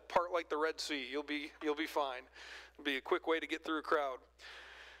walk, and they'll part like the Red Sea. You'll be fine. It'll be a quick way to get through a crowd.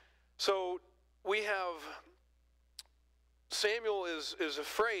 So we have Samuel is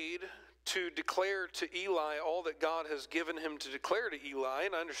afraid to declare to Eli all that God has given him to declare to Eli,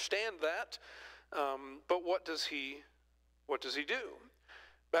 and I understand that. But what does he do?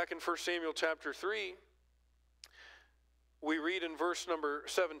 Back in 1 Samuel chapter 3, we read in verse number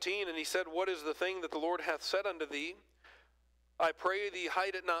 17, and he said, What is the thing that the Lord hath said unto thee? I pray thee,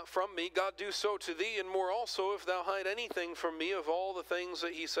 hide it not from me. God do so to thee, and more also, if thou hide anything from me of all the things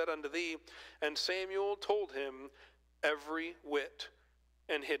that he said unto thee. And Samuel told him every whit,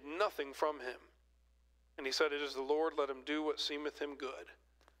 and hid nothing from him. And he said, It is the Lord, let him do what seemeth him good.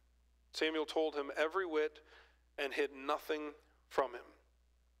 Samuel told him every whit, and hid nothing from him.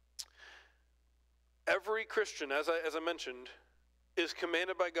 Every Christian, as I mentioned, is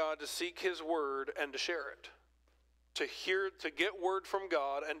commanded by God to seek his word and to share it. To get word from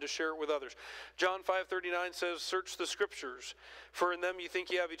God and to share it with others. John 5:39 says, Search the scriptures, for in them you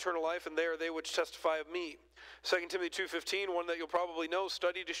think ye have eternal life, and they are they which testify of me. 2 Timothy 2:15, one that you'll probably know,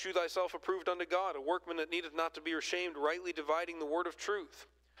 Study to shew thyself approved unto God, a workman that needeth not to be ashamed, rightly dividing the word of truth.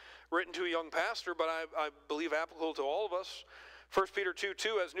 Written to a young pastor, but I believe applicable to all of us. 1 Peter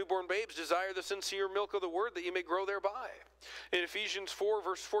 2:2, as newborn babes, desire the sincere milk of the word, that ye may grow thereby. In Ephesians 4,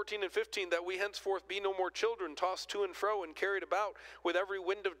 verse 14 and 15, that we henceforth be no more children, tossed to and fro, and carried about with every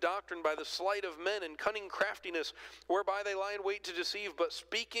wind of doctrine by the sleight of men and cunning craftiness, whereby they lie in wait to deceive, but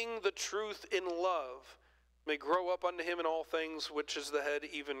speaking the truth in love, may grow up unto him in all things, which is the head,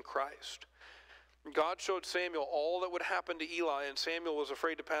 even Christ. God showed Samuel all that would happen to Eli, and Samuel was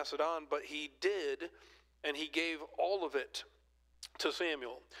afraid to pass it on, but he did, and he gave all of it to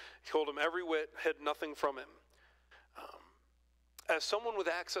Samuel. He told him every whit, hid nothing from him. As someone with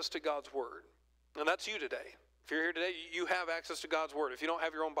access to God's word, and that's you today. If you're here today, you have access to God's word. If you don't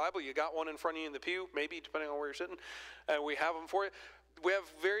have your own Bible, you got one in front of you in the pew, maybe, depending on where you're sitting, and we have them for you. We have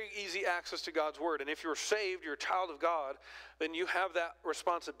very easy access to God's word, and if you're saved, you're a child of God, then you have that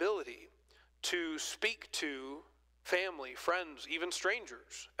responsibility to speak to family, friends, even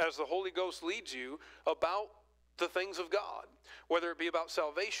strangers, as the Holy Ghost leads you about the things of God, whether it be about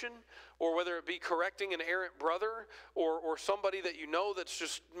salvation or whether it be correcting an errant brother or somebody that you know that's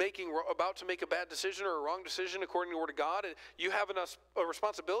just about to make a bad decision or a wrong decision according to the Word of God. And you have a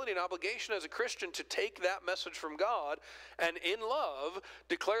responsibility and obligation as a Christian to take that message from God and in love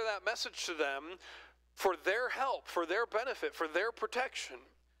declare that message to them for their help, for their benefit, for their protection.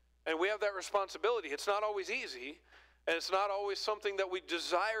 And we have that responsibility. It's not always easy. And it's not always something that we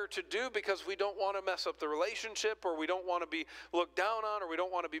desire to do because we don't want to mess up the relationship, or we don't want to be looked down on, or we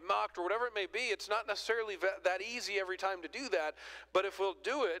don't want to be mocked, or whatever it may be. It's not necessarily that easy every time to do that. But if we'll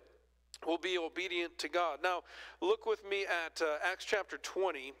do it, we'll be obedient to God. Now, look with me at Acts chapter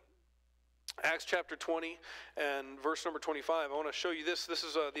 20. Acts chapter 20 and verse number 25. I want to show you this. This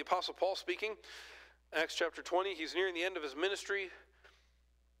is the Apostle Paul speaking. Acts chapter 20. He's nearing the end of his ministry,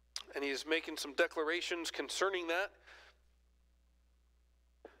 and he's making some declarations concerning that.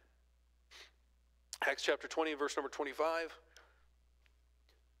 Acts chapter 20, verse number 25.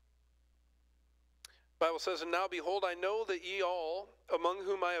 The Bible says, "And now behold, I know that ye all, among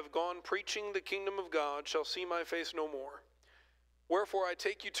whom I have gone preaching the kingdom of God, shall see my face no more. Wherefore I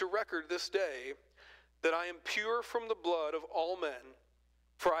take you to record this day, that I am pure from the blood of all men,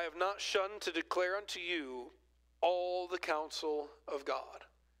 for I have not shunned to declare unto you all the counsel of God."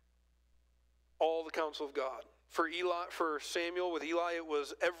 All the counsel of God. For Samuel with Eli, it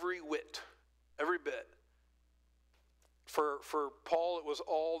was every whit. Every bit. For Paul, it was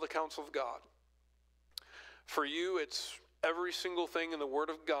all the counsel of God. For you, it's every single thing in the Word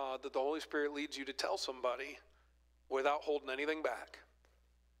of God that the Holy Spirit leads you to tell somebody without holding anything back.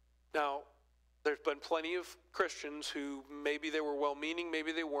 Now, there's been plenty of Christians who maybe they were well-meaning,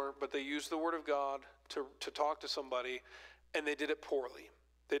 maybe they weren't, but they used the Word of God to talk to somebody, and they did it poorly.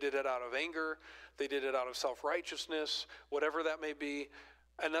 They did it out of anger. They did it out of self-righteousness, whatever that may be.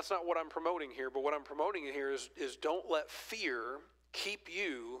 And that's not what I'm promoting here, but what I'm promoting here is don't let fear keep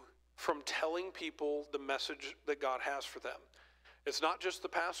you from telling people the message that God has for them. It's not just the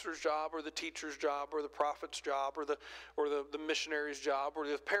pastor's job or the teacher's job or the prophet's job or the missionary's job or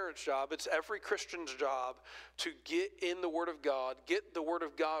the parent's job. It's every Christian's job to get in the Word of God, get the Word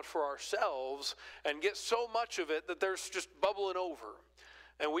of God for ourselves, and get so much of it that there's just bubbling over.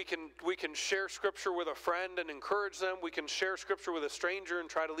 And we can share Scripture with a friend and encourage them. We can share Scripture with a stranger and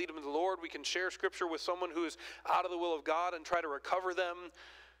try to lead them to the Lord. We can share Scripture with someone who is out of the will of God and try to recover them.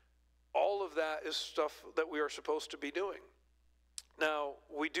 All of that is stuff that we are supposed to be doing. Now,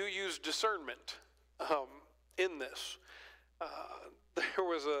 we do use discernment in this. There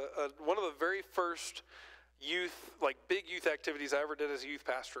was one of the very first big youth activities I ever did as a youth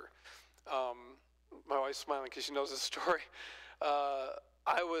pastor. My wife's smiling because she knows this story.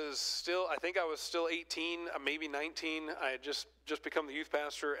 I think I was still 18, maybe 19. I had just become the youth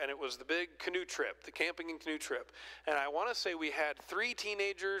pastor, and it was the big canoe trip, the camping and canoe trip. And I want to say we had 3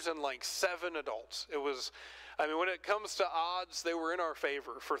 teenagers and like 7 adults. It was, when it comes to odds, they were in our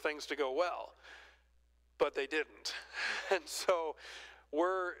favor for things to go well, but they didn't. And so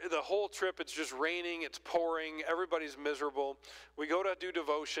the whole trip, it's just raining, it's pouring, everybody's miserable. We go to do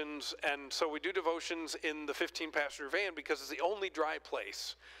devotions, and so we do devotions in the 15-passenger van because it's the only dry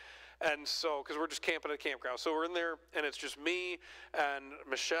place. And so, because we're just camping at a campground. So we're in there, and it's just me and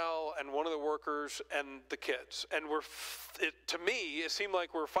Michelle and one of the workers and the kids. And to me, it seemed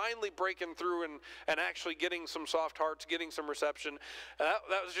like we're finally breaking through and actually getting some soft hearts, getting some reception. And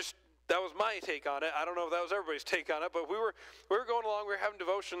that was my take on it. I don't know if that was everybody's take on it, but we were going along, we were having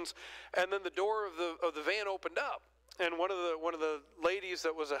devotions, and then the door of the van opened up, and one of the ladies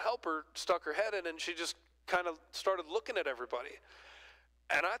that was a helper stuck her head in, and she just kind of started looking at everybody.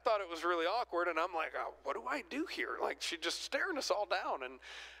 And I thought it was really awkward, and I'm like, oh, what do I do here? Like, she's just staring us all down.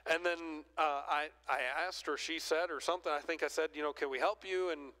 And then I asked her, she said, or something, I think I said, can we help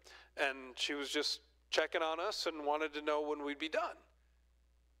you? And she was just checking on us and wanted to know when we'd be done.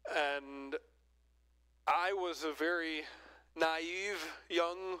 And I was a very naive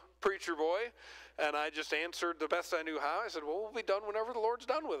young preacher boy, and I just answered the best I knew how. I said, well, we'll be done whenever the Lord's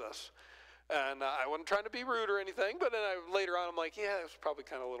done with us. And I wasn't trying to be rude or anything, but then later on I'm like, yeah, it was probably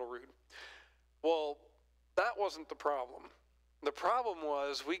kind of a little rude. Well, that wasn't the problem. The problem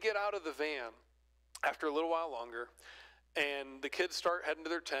was we get out of the van after a little while longer, and the kids start heading to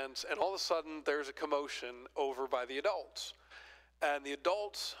their tents, and all of a sudden there's a commotion over by the adults. And the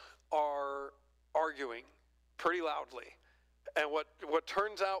adults are arguing pretty loudly. And what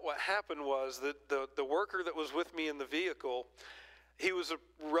turns out what happened was that the worker that was with me in the vehicle, he was a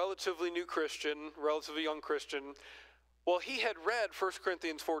relatively new Christian, relatively young Christian. Well, he had read 1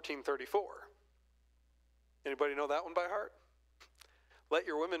 Corinthians 14:34. Anybody know that one by heart? Let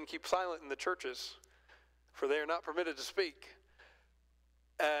your women keep silent in the churches, for they are not permitted to speak.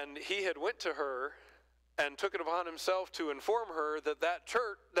 And he had went to her and took it upon himself to inform her that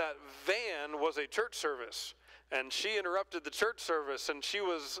van was a church service. And she interrupted the church service, and she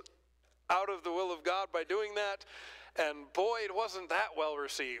was out of the will of God by doing that. And boy, it wasn't that well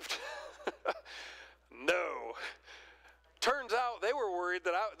received. No. turns out they were worried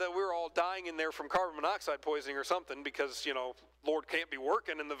that we were all dying in there from carbon monoxide poisoning or something because, Lord can't be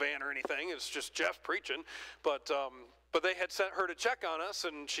working in the van or anything. It's just Jeff preaching. But they had sent her to check on us,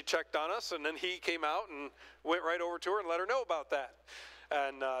 and she checked on us, and then he came out and went right over to her and let her know about that.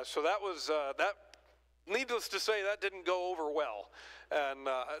 And so that was, needless to say, that didn't go over well. And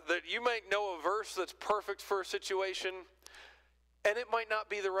that you might know a verse that's perfect for a situation, and it might not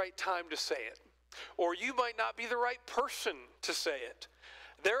be the right time to say it. Or you might not be the right person to say it.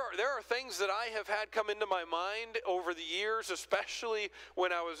 There are things that I have had come into my mind over the years, especially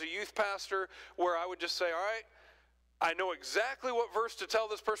when I was a youth pastor, where I would just say, all right, I know exactly what verse to tell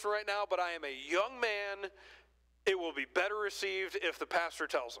this person right now, but I am a young man. It will be better received if the pastor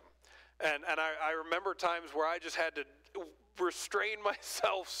tells them. And I remember times where I just had to restrain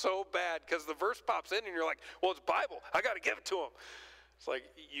myself so bad because the verse pops in and you're like, well, it's Bible. I got to give it to him. It's like,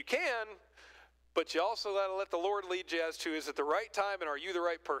 you can, but you also got to let the Lord lead you as to, is it the right time, and are you the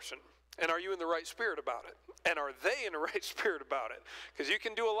right person? And are you in the right spirit about it? And are they in the right spirit about it? Because you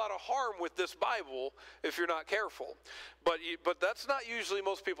can do a lot of harm with this Bible if you're not careful. But that's not usually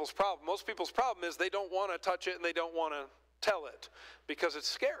most people's problem. Most people's problem is they don't want to touch it and they don't want to tell it because it's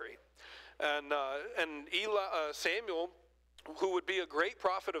scary. And Samuel, who would be a great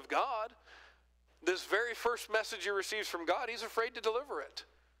prophet of God, this very first message he receives from God, he's afraid to deliver it.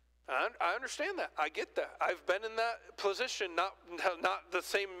 I understand that. I get that. I've been in that position, not the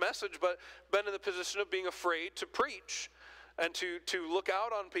same message, but been in the position of being afraid to preach and to look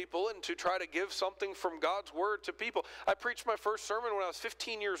out on people and to try to give something from God's word to people. I preached my first sermon when I was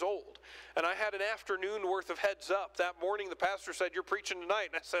 15 years old, and I had an afternoon worth of heads up. That morning the pastor said, "You're preaching tonight,"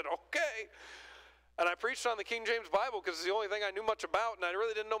 and I said, "Okay." And I preached on the King James Bible because it's the only thing I knew much about, and I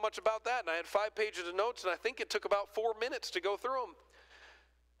really didn't know much about that. And I had 5 pages of notes, and I think it took about 4 minutes to go through them.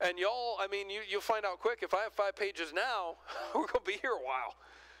 And y'all, you'll find out quick. If I have 5 pages now, we're going to be here a while.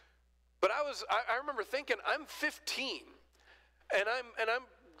 But I remember thinking, I'm 15, and I'm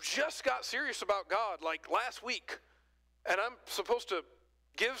just got serious about God like last week, and I'm supposed to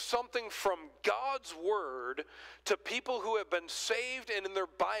give something from God's word to people who have been saved and in their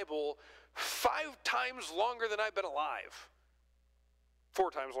Bible 5 times longer than I've been alive.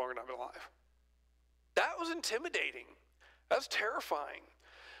 4 times longer than I've been alive. That was intimidating. That's terrifying.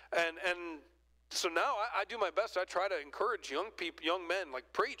 And so now I do my best. I try to encourage young men, like,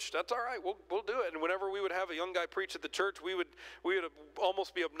 preach. That's all right. We'll do it. And whenever we would have a young guy preach at the church, we would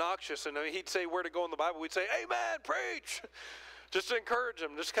almost be obnoxious. And he'd say where to go in the Bible. We'd say, "Amen, preach," just to encourage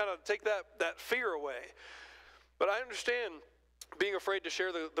him, just kind of take that fear away. But I understand being afraid to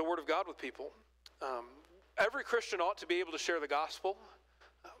share the word of God with people. Every Christian ought to be able to share the gospel,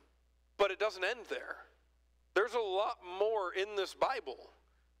 but it doesn't end there. There's a lot more in this Bible.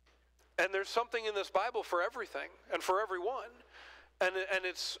 And there's something in this Bible for everything and for everyone. And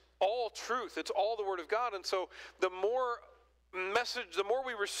it's all truth. It's all the Word of God. And so the more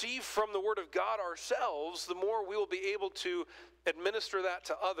we receive from the Word of God ourselves, the more we will be able to administer that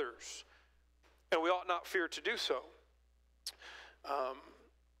to others. And we ought not fear to do so.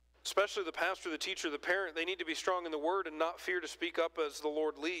 Especially the pastor, the teacher, the parent, they need to be strong in the Word and not fear to speak up as the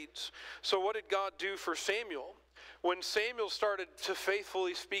Lord leads. So what did God do for Samuel? When Samuel started to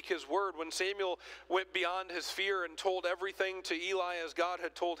faithfully speak his word, when Samuel went beyond his fear and told everything to Eli as God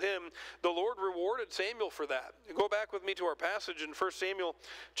had told him, the Lord rewarded Samuel for that. Go back with me to our passage in 1 Samuel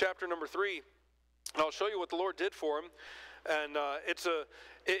chapter number 3, and I'll show you what the Lord did for him. And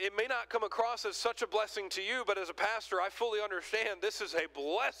it may not come across as such a blessing to you, but as a pastor, I fully understand this is a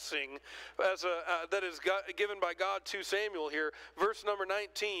blessing that is given by God to Samuel here. Verse number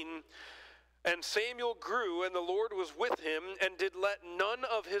 19, "And Samuel grew, and the Lord was with him, and did let none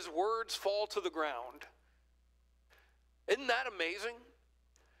of his words fall to the ground." Isn't that amazing?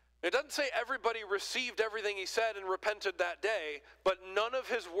 It doesn't say everybody received everything he said and repented that day, but none of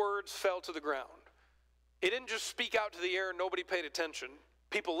his words fell to the ground. He didn't just speak out to the air and nobody paid attention.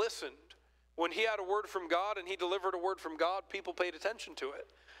 People listened. When he had a word from God and he delivered a word from God, people paid attention to it.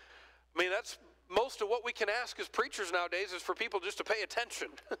 That's most of what we can ask as preachers nowadays, is for people just to pay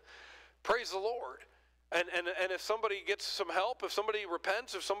attention. Praise the Lord. And if somebody gets some help, if somebody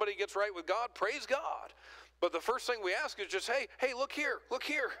repents, if somebody gets right with God, praise God. But the first thing we ask is just, hey, look here.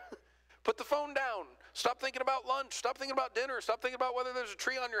 Put the phone down. Stop thinking about lunch. Stop thinking about dinner. Stop thinking about whether there's a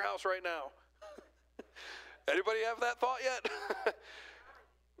tree on your house right now. Anybody have that thought yet?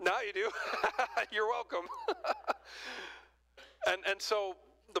 Now you do. You're welcome. And so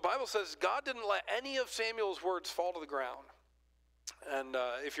the Bible says God didn't let any of Samuel's words fall to the ground. And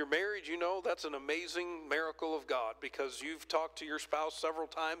if you're married, you know that's an amazing miracle of God, because you've talked to your spouse several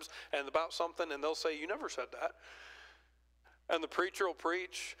times and about something, and they'll say, "You never said that." and the preacher will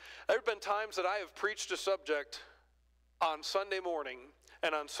preach. There have been times that I have preached a subject on Sunday morning,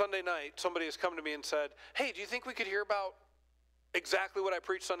 and on Sunday night, somebody has come to me and said, hey, do you think we could hear about exactly what I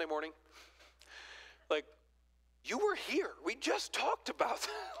preached Sunday morning? Like, you were here. We just talked about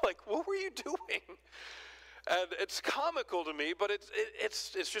that. Like, what were you doing? And it's comical to me, but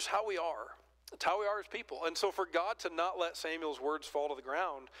it's just how we are. It's how we are as people. And so for God to not let Samuel's words fall to the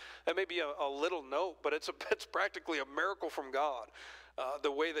ground, that may be a little note, but it's practically a miracle from God,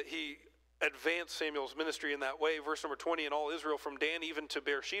 the way that he advanced Samuel's ministry in that way. Verse number 20, and all Israel from Dan even to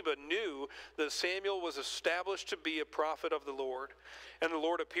Beersheba knew that Samuel was established to be a prophet of the Lord. And the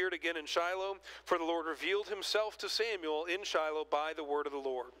Lord appeared again in Shiloh, for the Lord revealed himself to Samuel in Shiloh by the word of the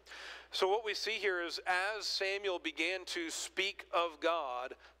Lord. So what we see here is as Samuel began to speak of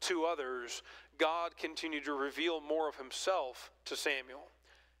God to others, God continued to reveal more of himself to Samuel.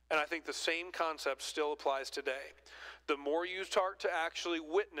 And I think the same concept still applies today. The more you start to actually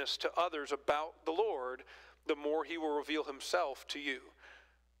witness to others about the Lord, the more he will reveal himself to you.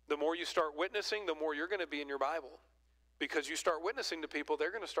 The more you start witnessing, the more you're going to be in your Bible. Because you start witnessing to people,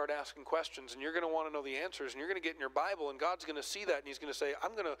 they're going to start asking questions, and you're going to want to know the answers, and you're going to get in your Bible, and God's going to see that, and he's going to say,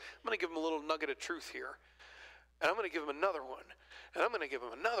 I'm going to give him a little nugget of truth here. And I'm going to give him another one. And I'm going to give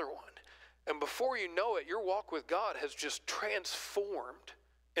him another one. And before you know it, your walk with God has just transformed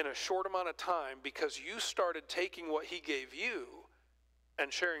in a short amount of time because you started taking what he gave you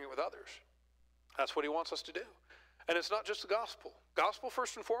and sharing it with others. That's what he wants us to do. And it's not just the gospel. Gospel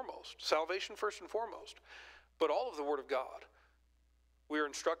first and foremost. Salvation first and foremost. But all of the Word of God. We are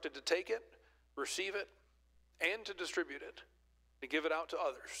instructed to take it, receive it, and to distribute it. To give it out to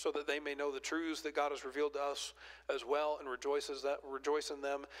others so that they may know the truths that God has revealed to us as well and rejoice in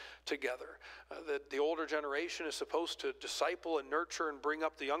them together. The older generation is supposed to disciple and nurture and bring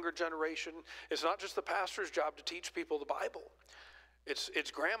up the younger generation. It's not just the pastor's job to teach people the Bible. It's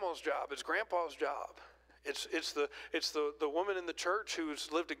grandma's job. It's grandpa's job. It's the woman in the church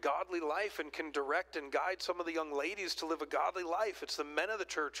who's lived a godly life and can direct and guide some of the young ladies to live a godly life. It's the men of the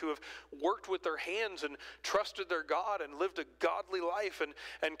church who have worked with their hands and trusted their God and lived a godly life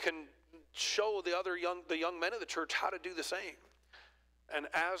and can show the young men of the church how to do the same. And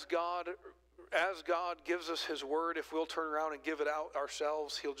as God gives us his word, if we'll turn around and give it out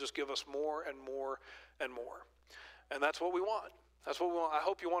ourselves, he'll just give us more and more and more. And that's what we want. That's what we want. I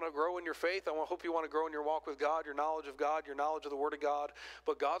hope you want to grow in your faith. I hope you want to grow in your walk with God, your knowledge of the Word of God.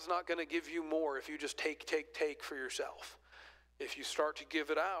 But God's not going to give you more if you just take for yourself. If you start to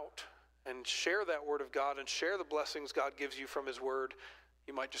give it out and share that Word of God and share the blessings God gives you from his Word,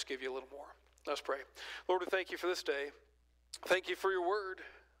 he might just give you a little more. Let's pray. Lord, we thank you for this day. Thank you for your Word.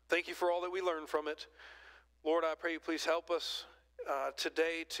 Thank you for all that we learn from it. Lord, I pray you please help us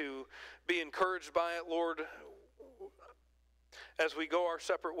today to be encouraged by it, Lord. As we go our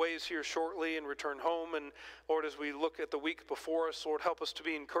separate ways here shortly and return home, and Lord, as we look at the week before us, Lord, help us to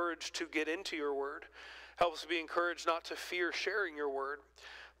be encouraged to get into your word. Help us to be encouraged not to fear sharing your word.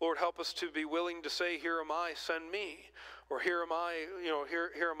 Lord, help us to be willing to say, here am I, send me. Or here am I,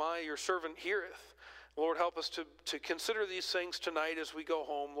 here am I, your servant heareth. Lord, help us to consider these things tonight as we go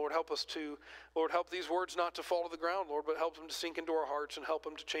home. Lord, help these words not to fall to the ground, Lord, but help them to sink into our hearts and help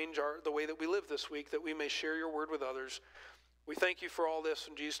them to change the way that we live this week, that we may share your word with others. We thank you for all this.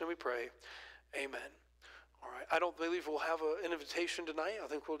 In Jesus' name we pray. Amen. All right. I don't believe we'll have an invitation tonight. I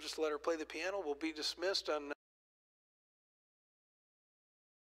think we'll just let her play the piano. We'll be dismissed on